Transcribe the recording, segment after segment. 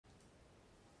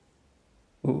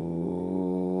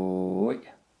Oh,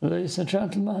 ladies and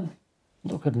gentlemen,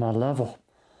 look at my level.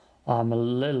 I'm a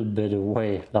little bit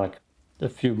away, like a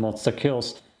few monster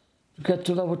kills to get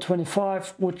to level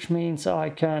 25, which means I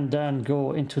can then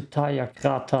go into Taya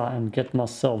and get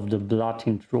myself the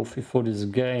Platin Trophy for this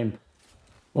game.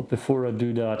 But before I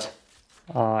do that,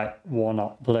 I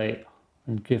wanna play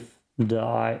and give the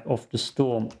Eye of the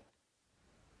Storm.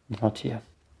 Not here,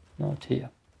 not here.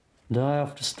 The Eye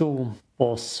of the Storm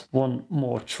boss one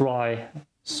more try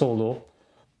solo.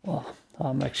 Well,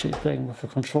 I'm actually playing with a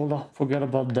controller. Forget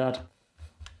about that.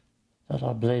 That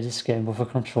I play this game with a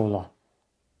controller.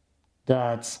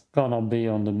 That's gonna be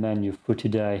on the menu for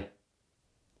today.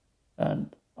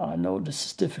 And I know this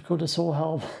is difficult as all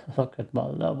hell. Look at my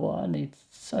level. I need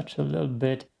such a little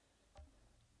bit.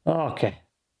 Okay.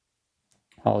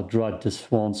 I tried this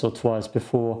once or twice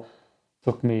before.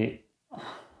 Took me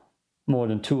more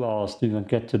than 2 hours to even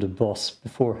get to the boss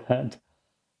beforehand.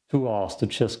 2 hours to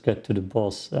just get to the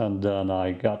boss, and then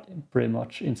I got pretty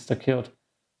much insta-killed.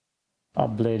 I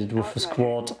bladed with a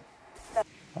squad.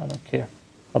 I don't care.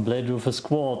 I bladed with a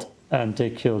squad and they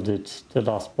killed it, the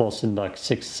last boss, in like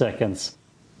 6 seconds.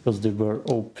 Because they were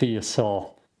OP as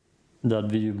hell. That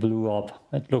video blew up.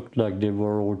 It looked like they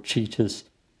were all cheaters.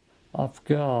 I've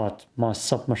got my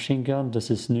submachine gun, this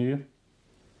is new.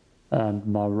 And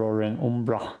my roaring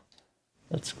Umbra.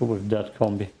 Let's go with that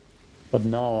combi. But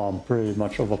now I'm pretty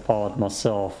much overpowered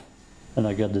myself. And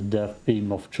I got the Death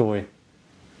Beam of Joy.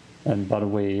 And by the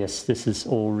way, yes, this is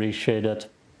all reshaded.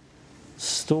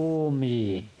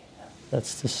 Stormy.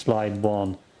 That's the slide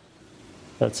one.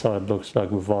 That's how it looks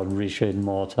like without reshade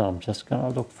mod. I'm just gonna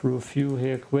look through a few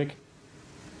here quick.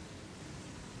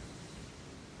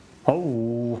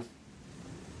 Oh,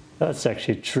 that's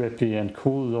actually trippy and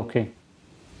cool looking.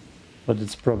 But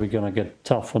it's probably gonna get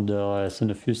tough on the eyes in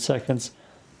a few seconds.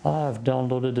 I've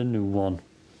downloaded a new one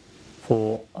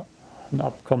for an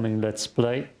upcoming Let's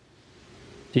Play.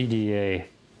 DDA.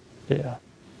 Yeah,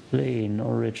 plain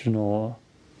original.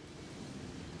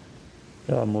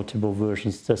 There are multiple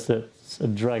versions. That's a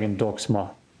Dragon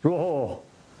Dogma. Oh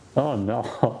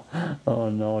no. Oh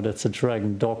no, that's a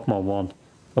Dragon Dogma one.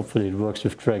 Hopefully it works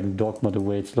with Dragon Dogma the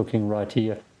way it's looking right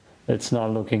here. It's not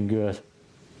looking good.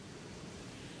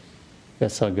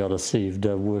 Guess I gotta see if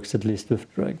that works at least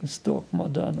with Dragons Dogma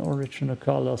than original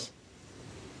colors.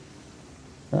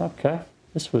 Okay,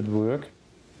 this would work.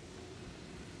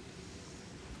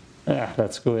 Yeah,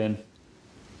 let's go in.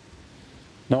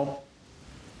 Nope.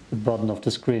 The bottom of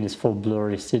the screen is full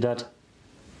blurry. See that?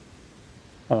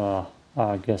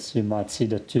 I guess you might see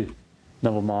that too.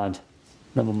 Never mind.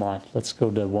 Never mind. Let's go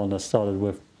the one I started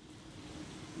with.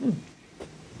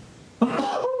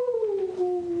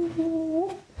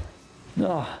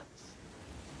 Ah.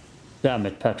 Damn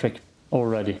it, Patrick.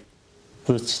 Already.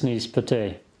 First sneeze per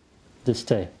day. This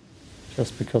day.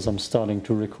 Just because I'm starting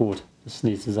to record. The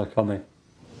sneezes are coming.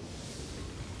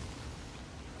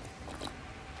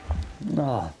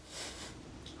 Ah.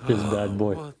 This bad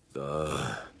boy. What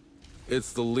the?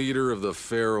 It's the leader of the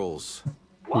Ferals.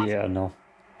 What? Yeah, no.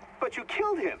 But you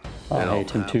killed him. I And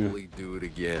hate him I'll too. happily do it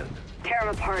again. Tear him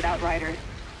apart, Outriders.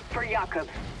 For Jakob.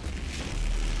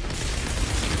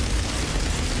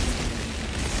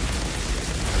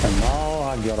 And now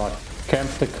I gotta camp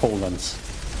the colons.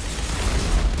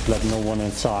 Let no one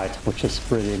inside, which is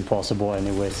pretty impossible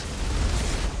anyways.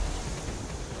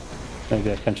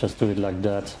 Maybe I can just do it like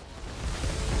that.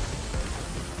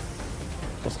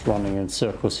 Just running in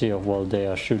circles here while they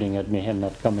are shooting at me and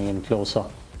not coming in closer.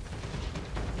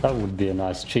 That would be a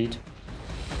nice cheat.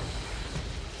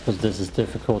 Because this is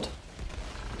difficult.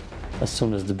 As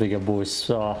soon as the bigger boys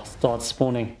start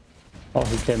spawning. Oh,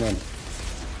 he came in.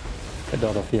 Get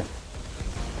out of here.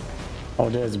 Oh,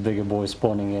 there's a bigger boy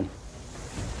spawning in.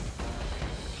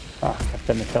 Ah,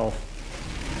 damn it, health.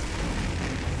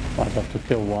 Might have to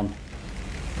kill one.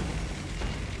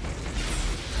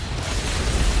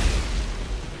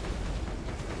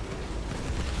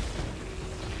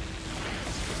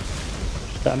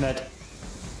 Damn it.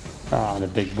 Ah, the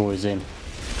big boy's in.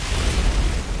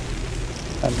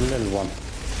 And the little one.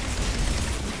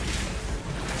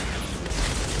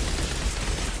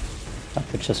 I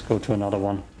could just go to another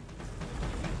one.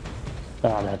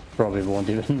 Ah, that probably won't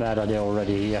even matter, they're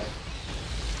already here.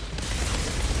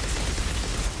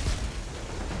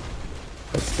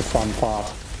 That's the fun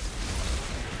part.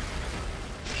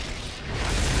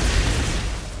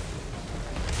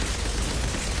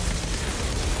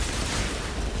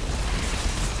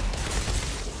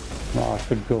 Now I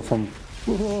could go from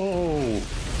whoa,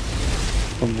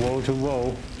 from woe to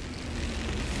woe.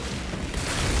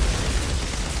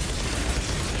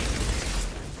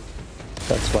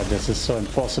 That's why this is so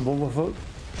impossible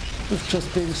with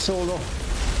just being solo.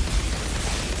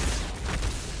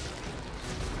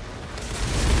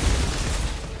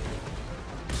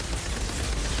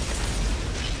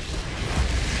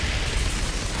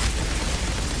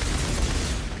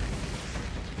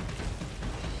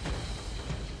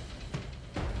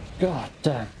 God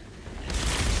damn.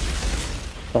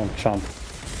 Don't jump.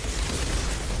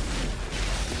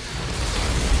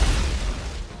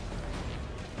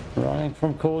 Running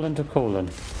from colon to colon.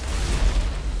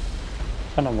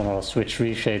 I don't want to switch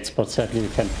reshades, but sadly you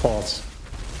can pause.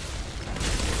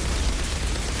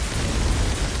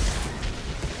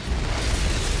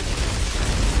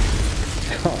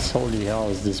 Gosh, holy hell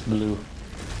is this blue.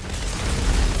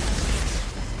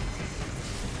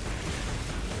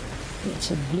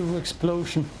 It's a blue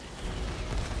explosion.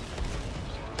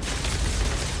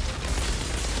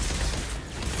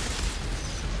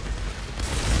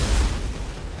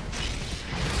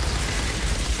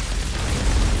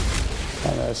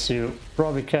 And as you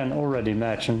probably can already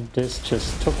imagine, this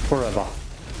just took forever.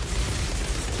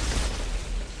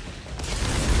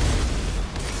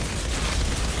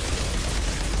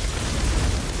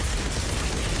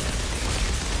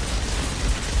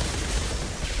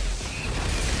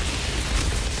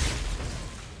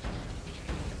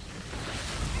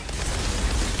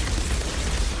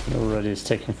 Already it's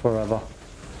taking forever.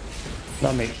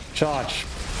 Let me charge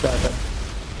that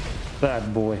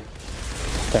bad boy.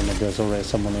 Damn it, there's already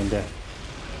someone in there.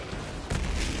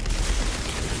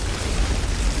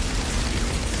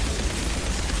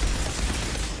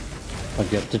 I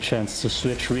get the chance to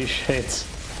switch reshades.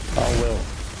 I will.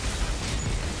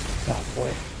 Oh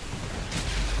boy.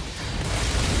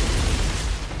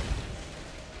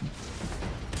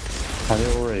 Are they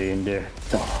already in there?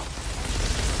 Oh.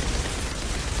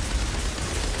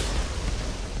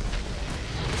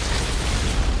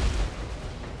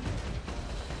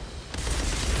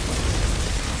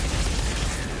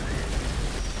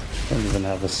 Don't even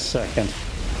have a second.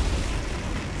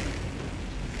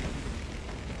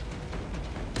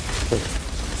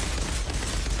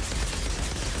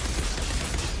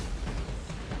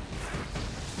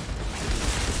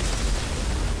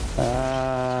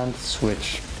 And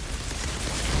switch.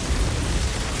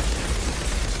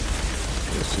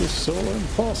 This is so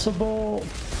impossible.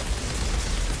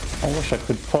 I wish I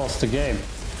could pause the game.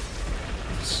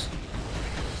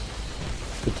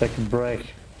 To take a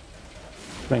break.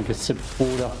 Drink a sip of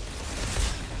water.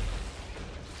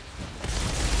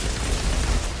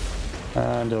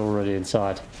 And already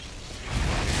inside.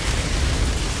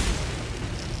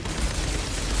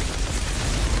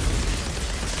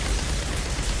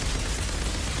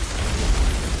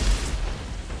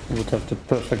 Would have to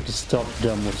perfectly stop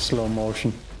them with slow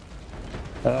motion.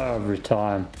 Every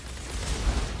time.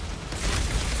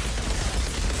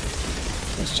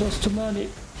 It's just too many.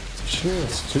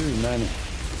 Just too many.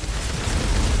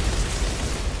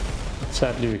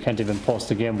 Sadly, we can't even pause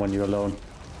the game when you're alone.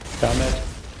 Damn it.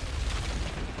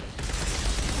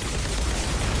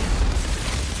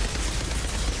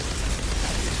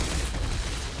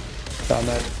 Damn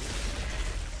it.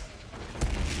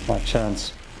 My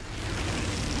chance.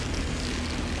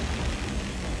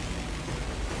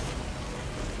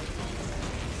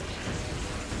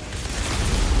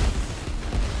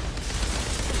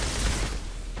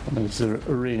 I mean, the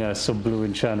arena is so blue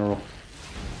in general.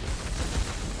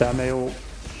 Damn it all.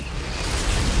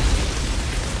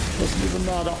 Doesn't even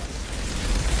matter.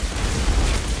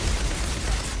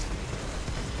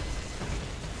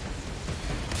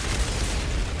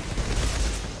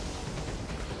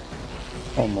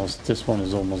 Almost. This one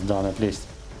is almost done at least.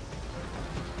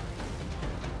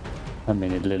 I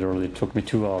mean, it literally took me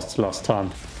 2 hours last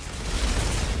time.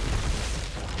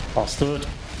 Bastard.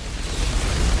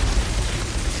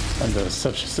 And there's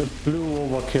such a blue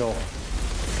overkill.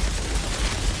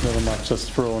 Never mind,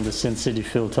 just throw on the Sin City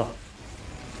filter.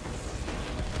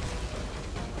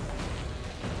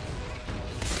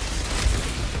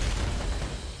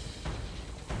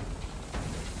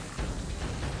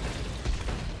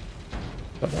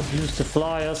 But I've used the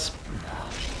flyers.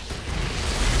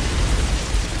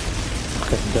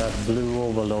 Look at that blue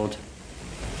overload.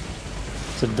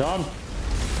 Is it done?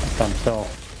 I can't tell.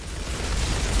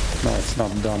 No, it's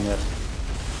not done yet.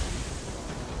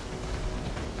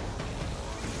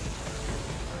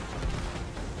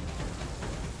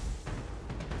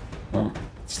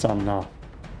 It's done now.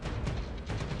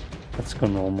 Let's go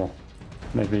normal.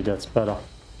 Maybe that's better.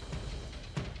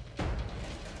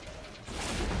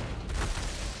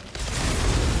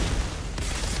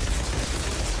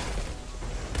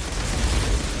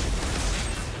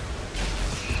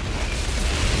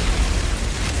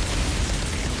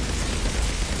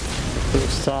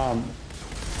 First time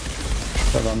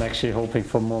that I'm actually hoping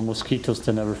for more mosquitoes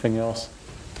than everything else.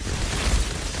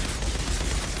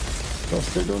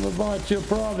 Because they don't invite your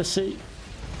privacy.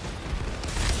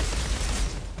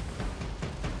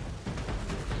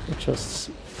 It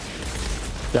just...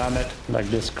 Damn it, like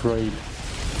this creep.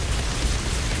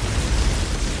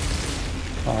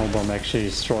 I hope I'm actually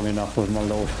strong enough with my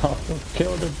loadout to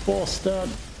kill the boss then.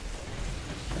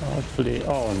 Hopefully...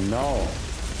 Oh no!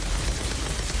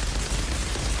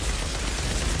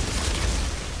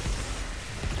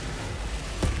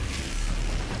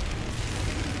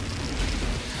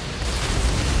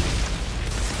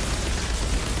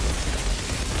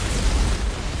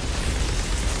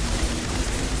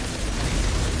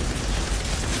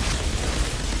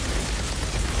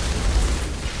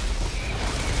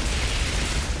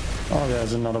 Oh,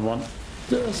 there's another one.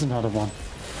 There's another one.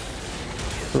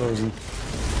 Frozen.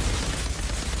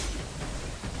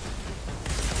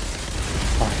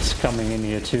 Ah, he's coming in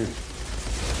here too.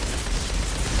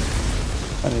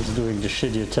 And he's doing the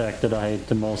shitty attack that I hate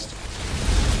the most.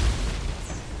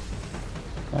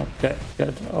 Okay,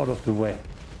 get out of the way.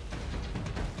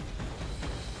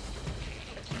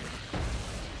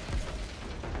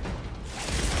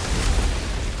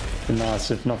 Be nice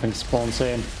if nothing spawns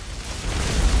in.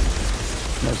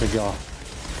 There's a guy.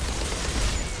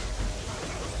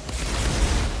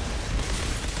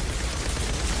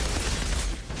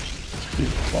 You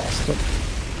bastard.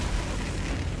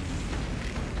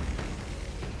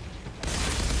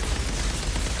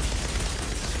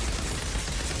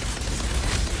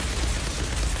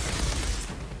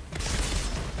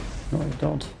 No, you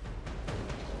don't.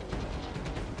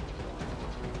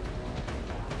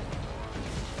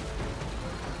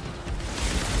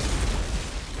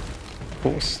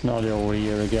 Of course, not over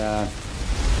here again.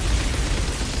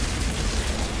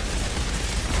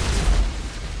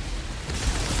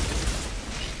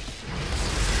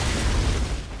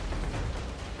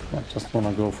 I just want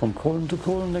to go from column to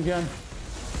column again.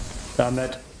 Damn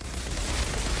it.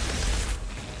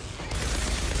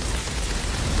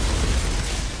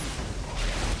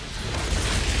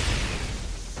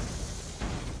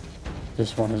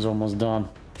 This one is almost done.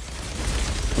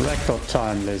 Record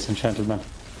time, ladies and gentlemen.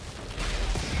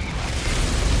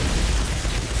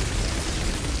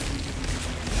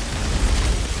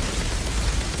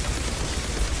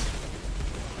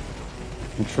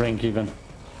 Drink even.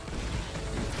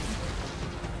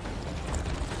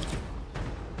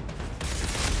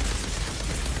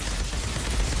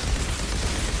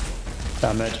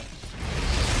 Damn it.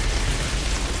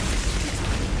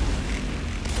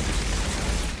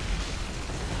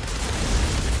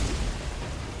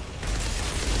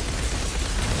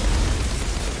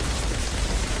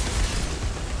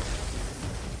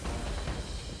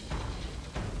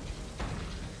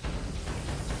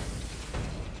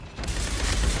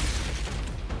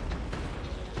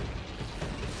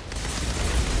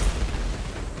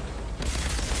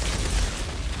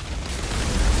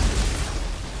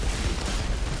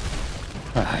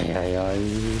 Ay, ay, ay.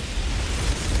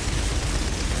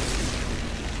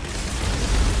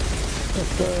 Get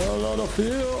the hell out of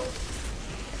here.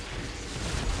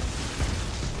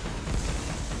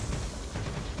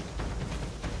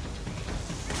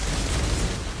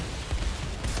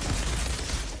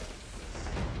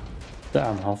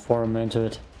 Damn, how far am I into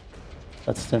it?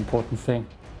 That's the important thing.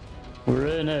 We're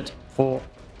in it for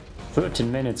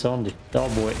 13 minutes only. Oh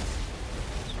boy.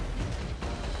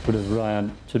 Could have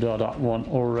ran to the other one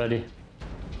already.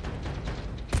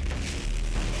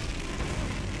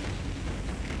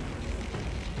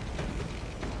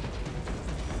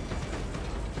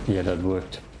 Yeah, that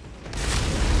worked.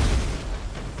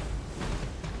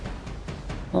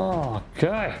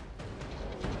 Okay.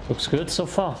 Looks good so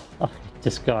far. Oh,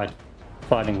 this guy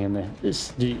fighting him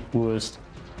is the worst.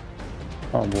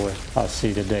 Oh boy, I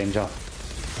see the danger.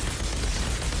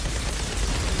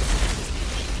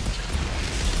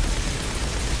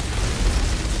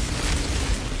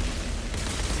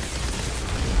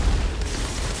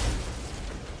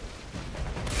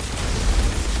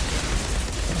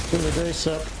 Fill the days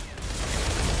up.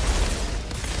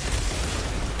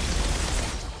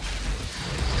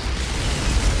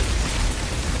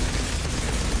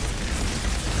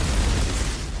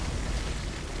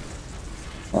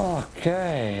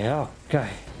 Okay.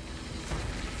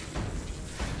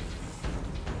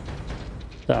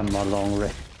 Damn, my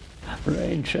long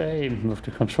range aim with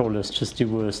the controller is just the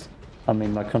worst. I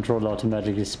mean, my controller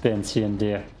automatically spins here and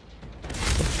there.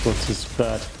 That's what's just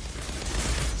bad.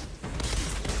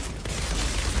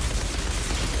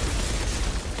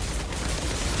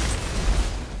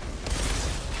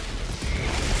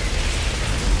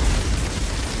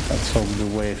 Let's hope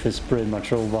the wave is pretty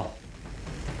much over.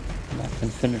 And I can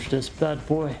finish this bad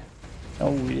boy.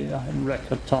 Oh yeah, in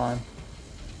record time.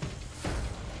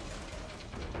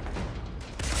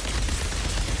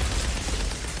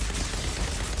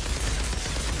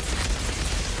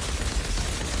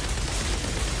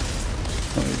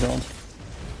 No, we don't.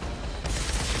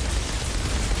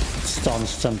 It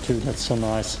stuns them too, that's so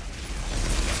nice.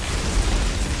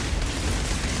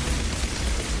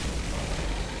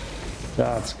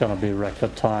 That's gonna be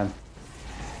record time.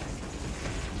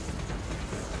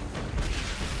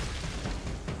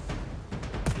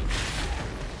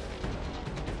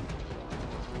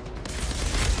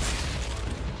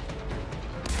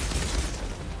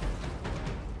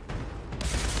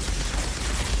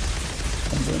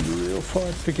 And then the real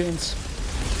fight begins.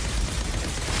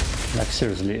 Like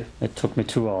seriously, it took me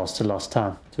 2 hours the last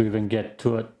time to even get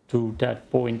to that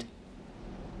point.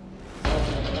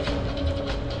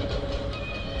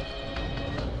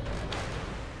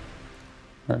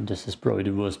 And this is probably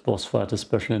the worst boss fight,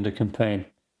 especially in the campaign.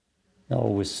 I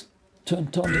always turn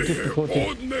down the difficulty.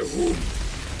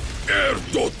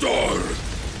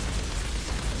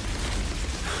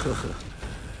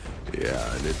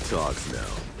 Yeah, and it talks now.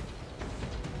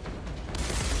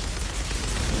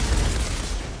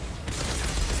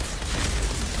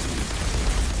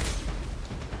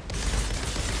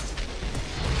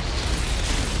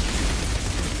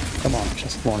 Come on,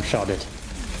 just one-shot it.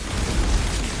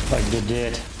 Like they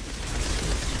did.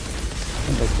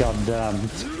 And they got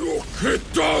damned. Look!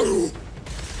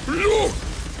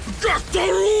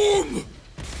 Gatarum!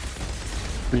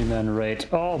 3-man raid.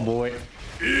 Oh boy.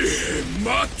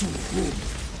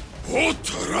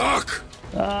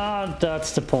 Ah,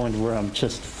 that's the point where I'm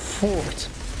just fucked.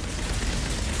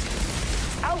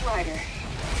 Outrider.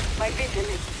 My vision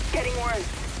is getting worse.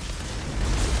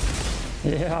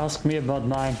 Yeah, ask me about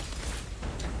mine.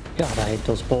 God, I hate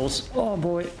those balls. Oh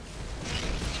boy.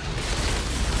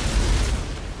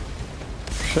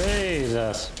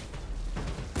 Jesus.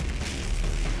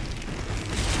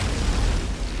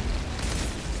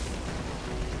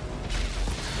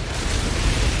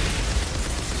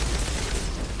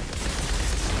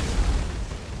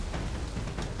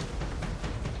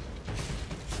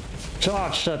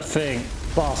 Charge that thing,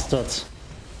 bastards.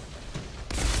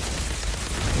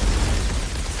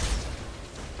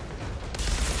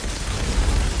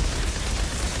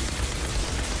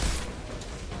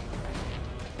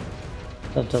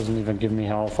 That doesn't even give me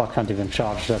health. I can't even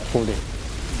charge that fully.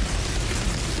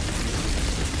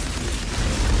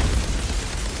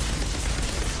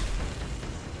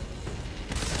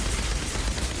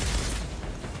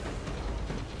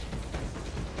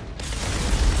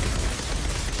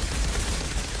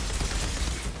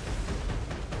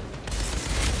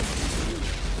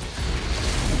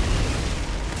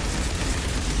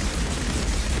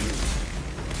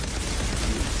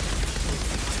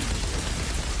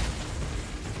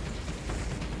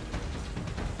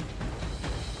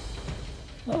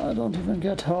 I don't even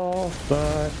get half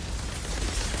back.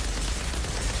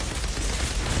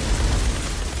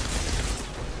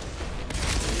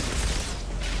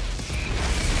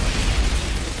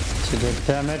 To take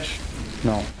damage?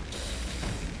 No.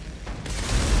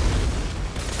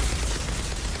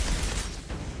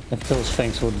 If those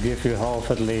things would give you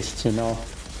half at least, you know,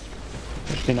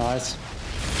 it'd be nice.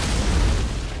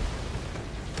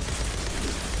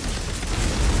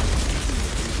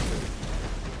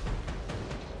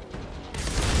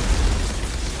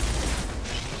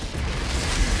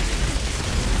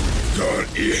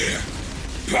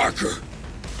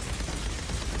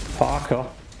 Parker?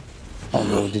 Oh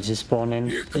no, did he spawn in?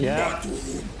 Yeah. He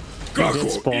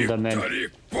did spawn them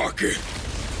in.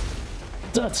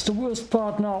 That's the worst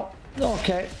part now.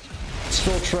 Okay.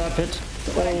 Slow trap it.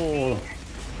 Oh.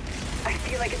 I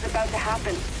feel like it's about to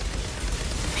happen.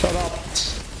 Shut up.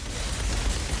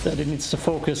 Daddy needs to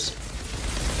focus.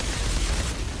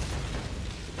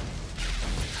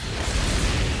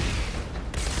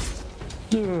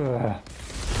 Ugh.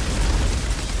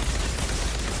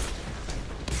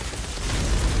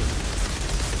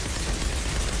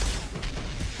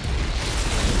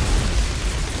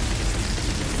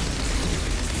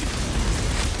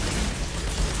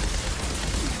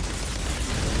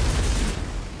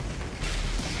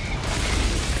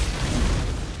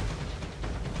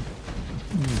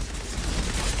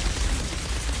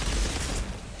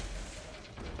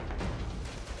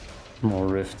 More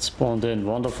rifts spawned in,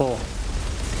 wonderful.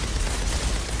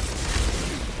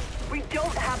 We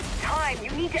don't have time.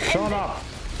 You need to Shut up!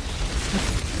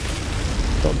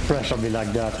 Don't pressure me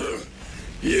like that.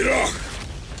 Iraq!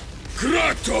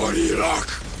 Krator Iraq!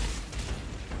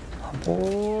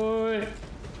 Boy!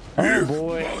 Oh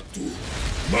boy. Matu.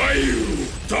 Mayu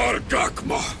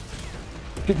Targakma.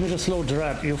 Give me the slow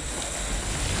drag, you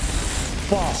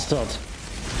bastard.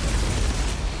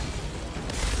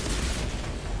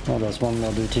 Oh, there's one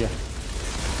more dude here.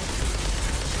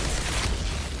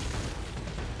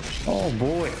 Oh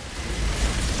boy.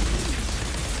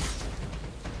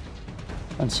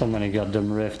 And so many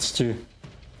goddamn rifts too.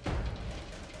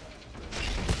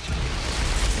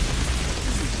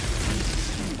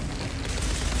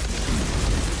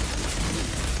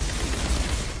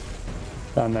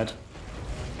 Damn it.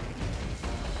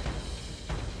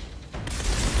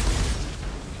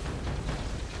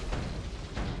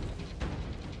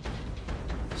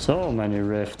 So many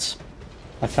rifts.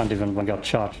 I can't even get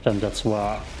charged, and that's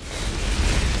why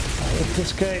I hate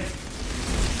this game.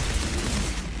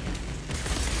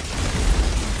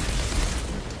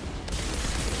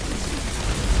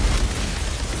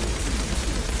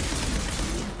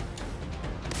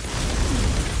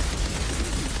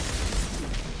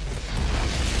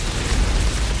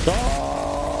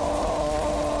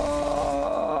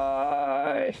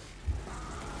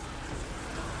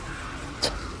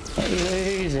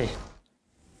 Easy.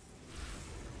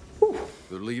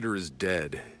 The leader is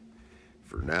dead.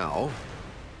 For now.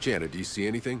 Janet, do you see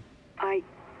anything? I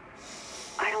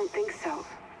don't think so.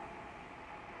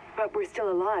 But we're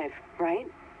still alive, right?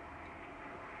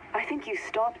 I think you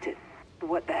stopped it.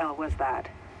 What the hell was that?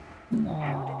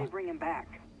 How did they bring him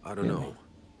back? I don't know.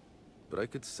 But I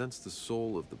could sense the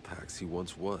soul of the Pax he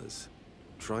once was,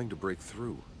 trying to break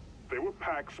through. They were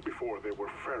Pax before they were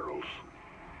Pharaohs.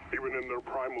 Even in their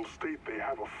primal state, they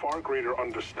have a far greater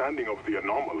understanding of the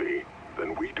anomaly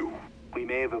than we do. We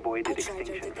may have avoided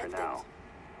extinction for now,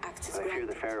 but I fear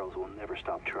the Pharaohs will never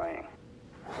stop trying.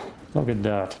 Look at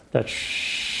that. That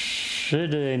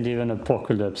shit ain't even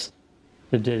Apocalypse.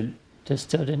 They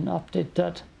still didn't update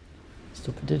that.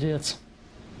 Stupid idiots.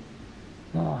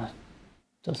 Oh,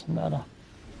 doesn't matter.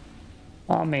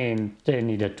 I mean, they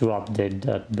needed to update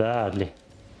that badly.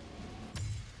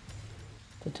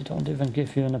 But they don't even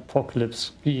give you an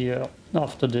Apocalypse gear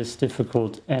after this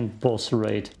difficult end boss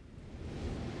raid.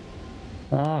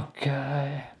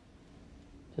 Okay.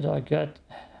 Did I get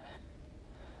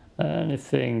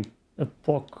anything?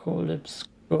 Apocalypse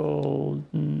gold?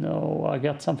 No, I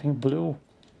got something blue.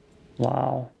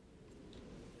 Wow.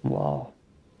 Wow.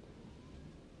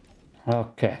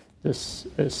 Okay, this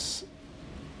is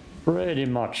pretty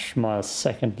much my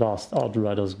second last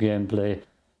Outriders gameplay.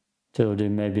 Till they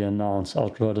maybe announce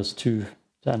Outriders 2,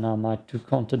 then I might do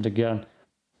content again.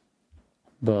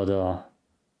 But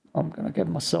I'm gonna get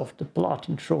myself the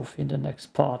Platin Trophy in the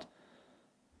next part.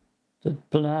 The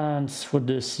plans for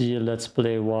this year, let's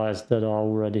play wise, that I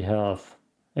already have.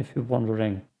 If you're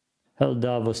wondering,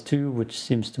 Helldivers 2, which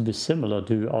seems to be similar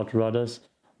to Outriders,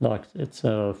 like it's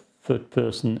a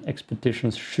third-person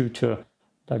expeditions shooter,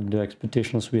 like the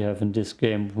expeditions we have in this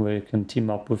game, where you can team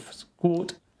up with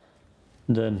squad.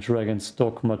 Then Dragons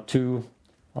Dogma 2,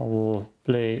 I will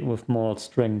play with mods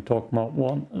Dragons Dogma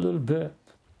 1 a little bit.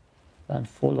 And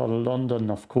Fallout London,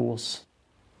 of course.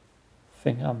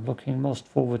 Thing I'm looking most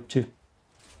forward to.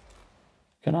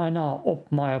 Can I now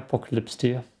up my Apocalypse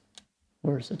tier?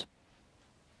 Where is it?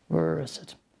 Where is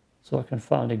it? So I can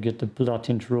finally get the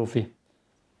Platin Trophy.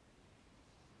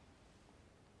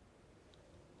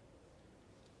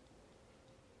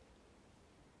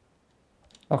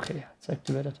 Okay, it's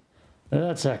activated.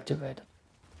 That's activated,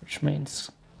 which means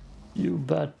you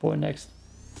bad boy next.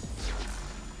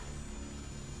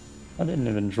 I didn't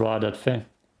even try that thing.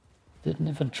 Didn't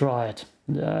even try it.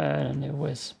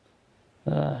 Anyways,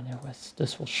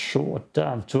 this was short.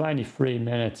 Damn, 23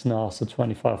 minutes now, so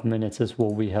 25 minutes is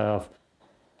what we have.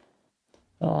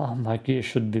 My gear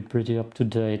should be pretty up to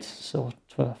date. So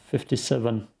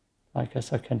 57. I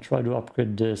guess I can try to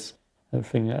upgrade this.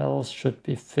 Everything else should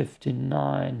be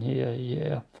 59 here,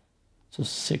 yeah. So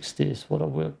 60 is what I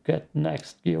will get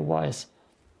next gear-wise.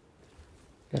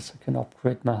 Guess I can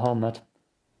upgrade my helmet.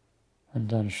 And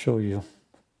then show you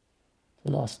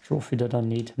the last trophy that I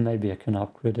need. Maybe I can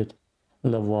upgrade it.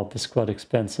 Level up is quite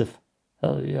expensive.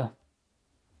 Hell yeah.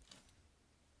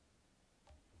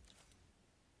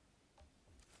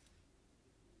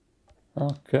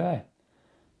 Okay.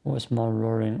 Where's my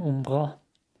Roaring Umbra?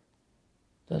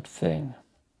 That thing.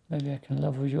 Maybe I can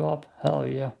level you up. Hell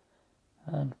yeah.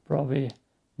 And probably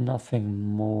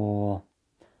nothing more.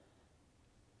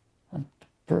 And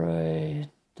pray.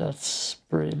 That's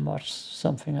pretty much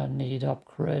something I need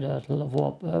upgraded. Level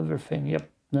up everything. Yep.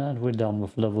 And we're done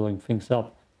with leveling things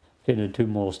up. Okay, the two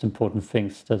most important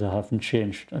things that I haven't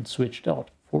changed and switched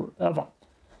out forever.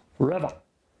 Forever.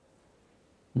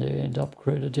 They ain't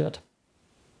upgraded yet.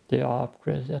 they are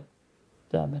upgraded.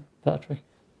 Damn it, Patrick.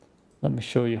 Let me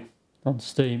show you on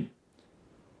Steam.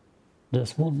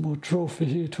 There's one more trophy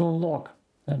here to unlock,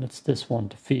 and it's this one,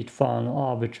 Defeat Final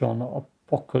Arbiter on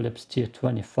Apocalypse tier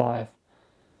 25.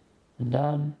 And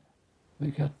then we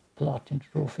got Platin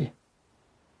Trophy.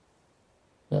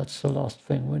 That's the last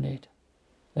thing we need.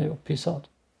 Hey, peace out.